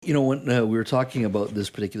You know, when we were talking about this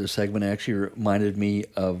particular segment, it actually reminded me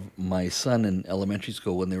of my son in elementary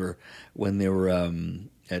school when they were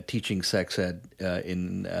teaching sex ed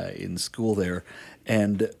in school there.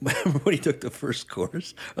 And remember when he took the first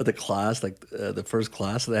course or the class, like the first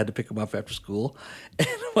class, and they had to pick him up after school. And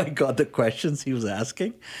oh my God, the questions he was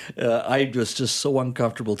asking, I was just so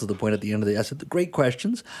uncomfortable to the point at the end of the day. I said, "Great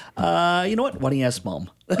questions. You know what? Why don't you ask Mom?"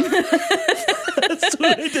 That's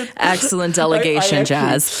what I did. Excellent delegation,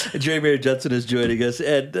 Jazz. Jerry Mary Judson is joining us,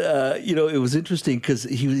 and it was interesting because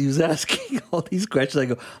he was asking all these questions. I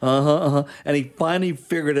go, and he finally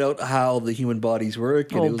figured out how the human bodies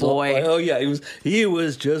work. And Oh, it was boy. All, he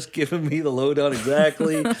was just giving me the lowdown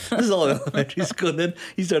exactly. This is all elementary school. And then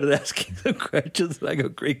he started asking some questions, and I go,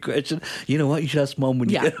 "Great question. You know what? You should ask Mom when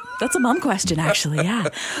you Yeah, get home." that's a mom question, actually. Yeah.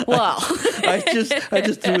 Well, I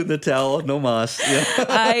just threw in the towel. No mas.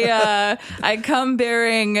 Yeah. I come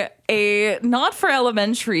bearing a not for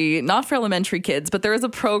elementary kids, but there is a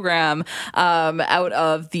program out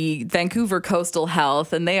of the Vancouver Coastal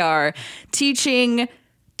Health, and they're teaching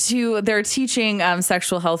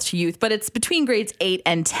sexual health to youth, but it's between grades 8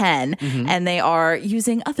 and 10, and they are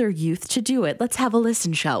using other youth to do it. Let's have a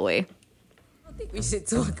listen, shall we? I think we should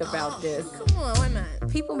talk about this. Come on, why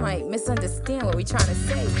not? People might misunderstand what we're trying to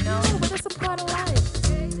say, you know? But it's a part of life.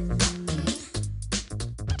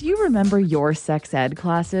 Do you remember your sex ed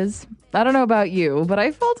classes? I don't know about you, but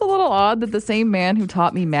I felt a little odd that the same man who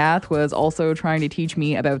taught me math was also trying to teach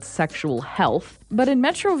me about sexual health. But in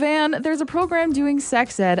Metro Van, there's a program doing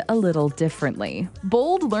sex ed a little differently.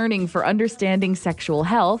 Bold Learning for Understanding Sexual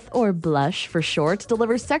Health, or BLUSH for short,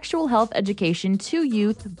 delivers sexual health education to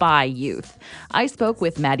youth by youth. I spoke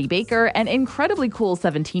with Maddie Baker, an incredibly cool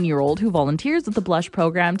 17-year-old who volunteers with the BLUSH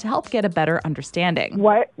program to help get a better understanding.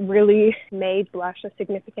 What really made BLUSH a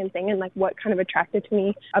significant thing and like what kind of attracted to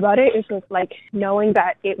me about it is like knowing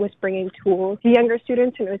that it was bringing tools to younger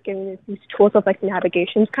students, and it was giving these tools of like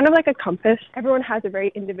navigation, kind of like a compass. Everyone has a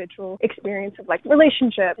very individual experience of like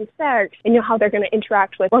relationship and sex, and how they're going to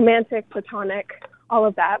interact with romantic, platonic, all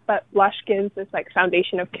of that. But BLUSH gives this like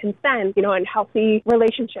foundation of consent, and healthy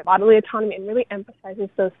relationship, bodily autonomy, and really emphasizes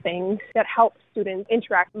those things that help students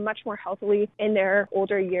interact much more healthily in their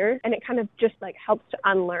older years. And it kind of just like helps to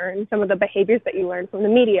unlearn some of the behaviors that you learn from the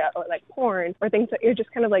media or like porn or things that you're just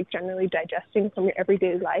kind of like generally digesting from your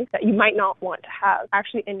everyday life that you might not want to have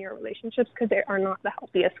actually in your relationships because they are not the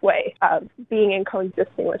healthiest way of being and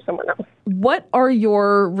coexisting with someone else. What are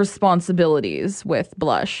your responsibilities with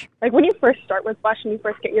BLUSH? Like when you first start with BLUSH and you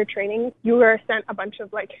first get your training, you are sent a bunch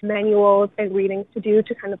of like manuals and readings to do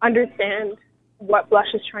to kind of understand what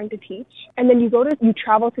BLUSH is trying to teach. And then you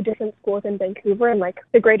travel to different schools in Vancouver and like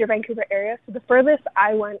the greater Vancouver area. So the furthest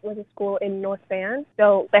I went was a school in North Van.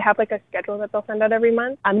 So they have like a schedule that they'll send out every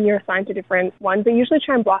month. You're assigned to different ones. They usually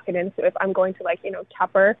try and block it in. So if I'm going to like,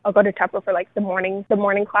 Tupper, I'll go to Tupper for like the morning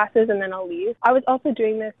classes and then I'll leave. I was also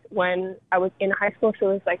doing this when I was in high school. So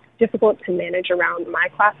it was like difficult to manage around my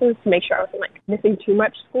classes to make sure I wasn't like missing too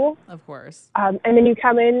much school. Of course. And then you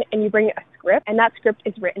come in and you bring a script, and that script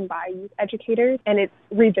is written by youth educators, and it's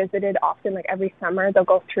revisited often, like every summer. They'll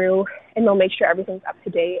go through and they'll make sure everything's up to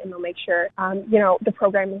date, and they'll make sure, the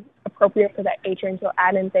program is appropriate for that age range. They'll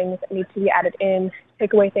add in things that need to be added in,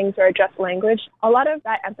 take away things or adjust language. A lot of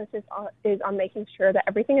that emphasis is on making sure that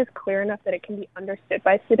everything is clear enough that it can be understood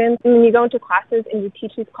by students. And when you go into classes and you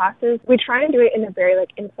teach these classes, we try and do it in a very like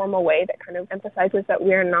informal way that kind of emphasizes that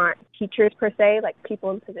we're not teachers per se, like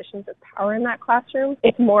people in positions of power in that classroom.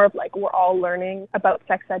 It's more of like we're all learning about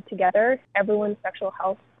sex ed together. Everyone's sexual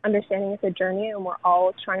health understanding is a journey, and we're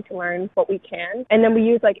all trying to learn what we can. And then we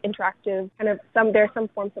use like interactive there are some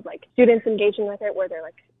forms of like students engaging with it where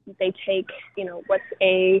they take, what's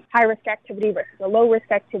a high risk activity versus a low risk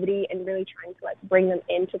activity and really trying to like bring them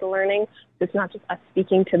into the learning. So it's not just us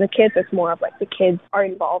speaking to the kids, it's more of like the kids are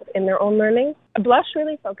involved in their own learning. BLUSH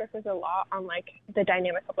really focuses a lot on like the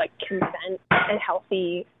dynamic of like consent and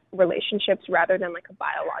healthy relationships rather than like a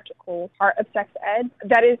biological part of sex ed.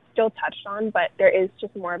 That is still touched on, but there is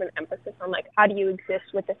just more of an emphasis on like how do you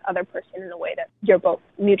exist with this other person in a way that you're both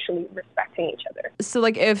mutually respecting each other. So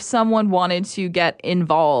like if someone wanted to get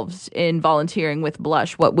involved in volunteering with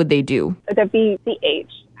BLUSH, what would they do? The VCH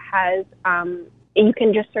has you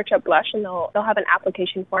can just search up BLUSH and they'll have an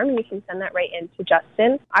application form and you can send that right in to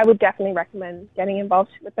Justin. I would definitely recommend getting involved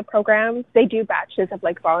with the program. They do batches of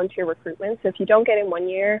like volunteer recruitment. So if you don't get in one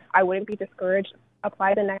year, I wouldn't be discouraged.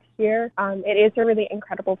 Apply the next year. It is a really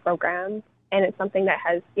incredible program. And it's something that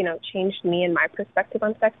has, changed me and my perspective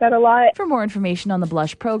on sex ed a lot. For more information on the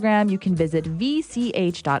Blush program, you can visit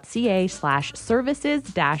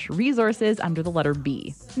vch.ca/services-resources under the letter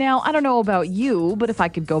B. Now, I don't know about you, but if I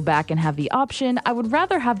could go back and have the option, I would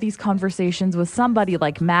rather have these conversations with somebody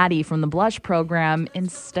like Maddie from the Blush program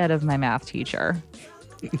instead of my math teacher.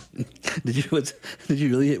 Did you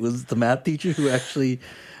really? It was the math teacher who actually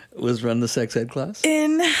was running the sex ed class?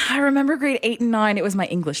 I remember grade 8 and 9, it was my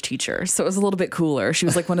English teacher. So it was a little bit cooler. She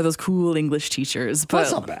was like one of those cool English teachers. But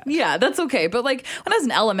that's not bad. Yeah, that's okay. But like when I was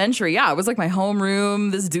in elementary, it was like my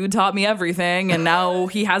homeroom. This dude taught me everything. And now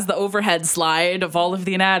he has the overhead slide of all of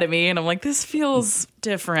the anatomy. And I'm like, this feels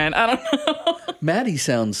different. I don't know. Maddie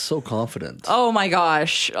sounds so confident. Oh my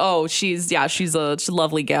gosh. Oh, she's a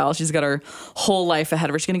lovely gal. She's got her whole life ahead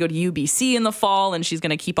of her. She's going to go to UBC in the fall, and she's going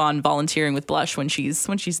to keep on volunteering with Blush when she's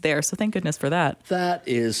there. So thank goodness for that. That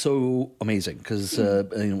is so amazing because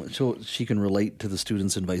so she can relate to the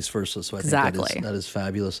students and vice versa. So I think that is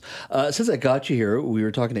fabulous. Since I got you here, we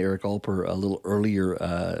were talking to Eric Alper a little earlier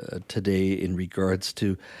today in regards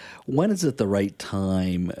to when is it the right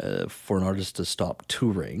time for an artist to stop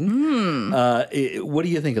touring? What do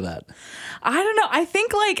you think of that? I don't know. I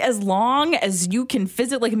think like as long as you can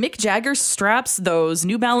like Mick Jagger straps those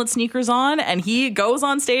New Balance sneakers on and he goes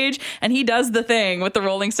on stage and he does the thing with the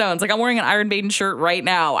Rolling Stones. Like I'm wearing an Iron Maiden shirt right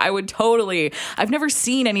now. I've never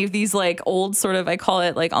seen any of these like old sort of, I call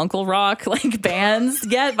it like Uncle Rock like bands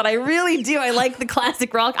yet, but I really do. I like the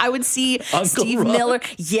classic rock. I would see Steve Miller.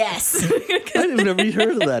 Yes. I've never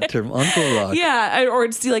heard of that term, Uncle Rock. Yeah. Or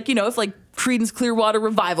see like, if like Creedence Clearwater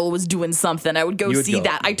Revival was doing something, I would go see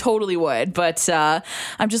that. I totally would. But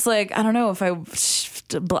I'm just like, I don't know if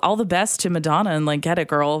all the best to Madonna and like, get it,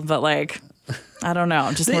 girl. But like, I don't know.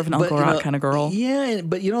 I'm just more of an Uncle Rock kind of girl. Yeah,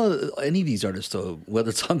 but any of these artists, though, whether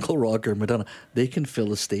it's Uncle Rock or Madonna, they can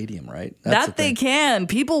fill a stadium, right? That they can.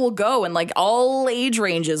 People will go, and like all age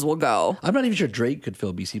ranges will go. I'm not even sure Drake could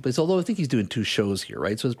fill BC Place, although I think he's doing 2 shows here,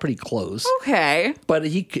 right? So it's pretty close. Okay. But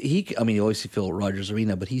he obviously fill Rogers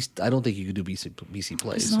Arena, but I don't think he could do BC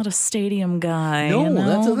Place. He's not a stadium guy. No,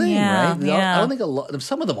 that's the thing, right? Yeah. I don't think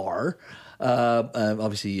some of them are.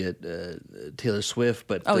 Obviously Taylor Swift,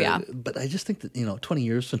 but but I just think that 20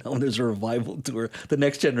 years from now when there's a revival tour, the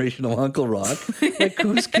next generation of Uncle Rock, like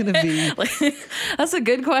who's gonna be? That's a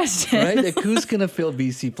good question, right? Like who's gonna fill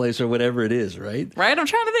BC Place or whatever it is, right? Right. I'm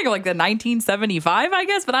trying to think of like the 1975, I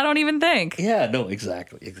guess, but I don't even think. Yeah. No.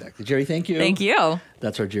 Exactly. Jerry, thank you. Thank you.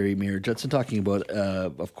 That's our Jerry Mayer Judson talking about,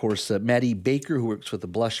 of course, Maddie Baker, who works with the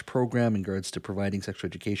Blush program in regards to providing sexual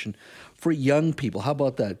education for young people. How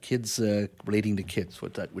about that? Kids relating to kids,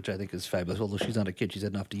 which I think is fabulous. Although she's not a kid, she's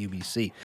heading off to UBC.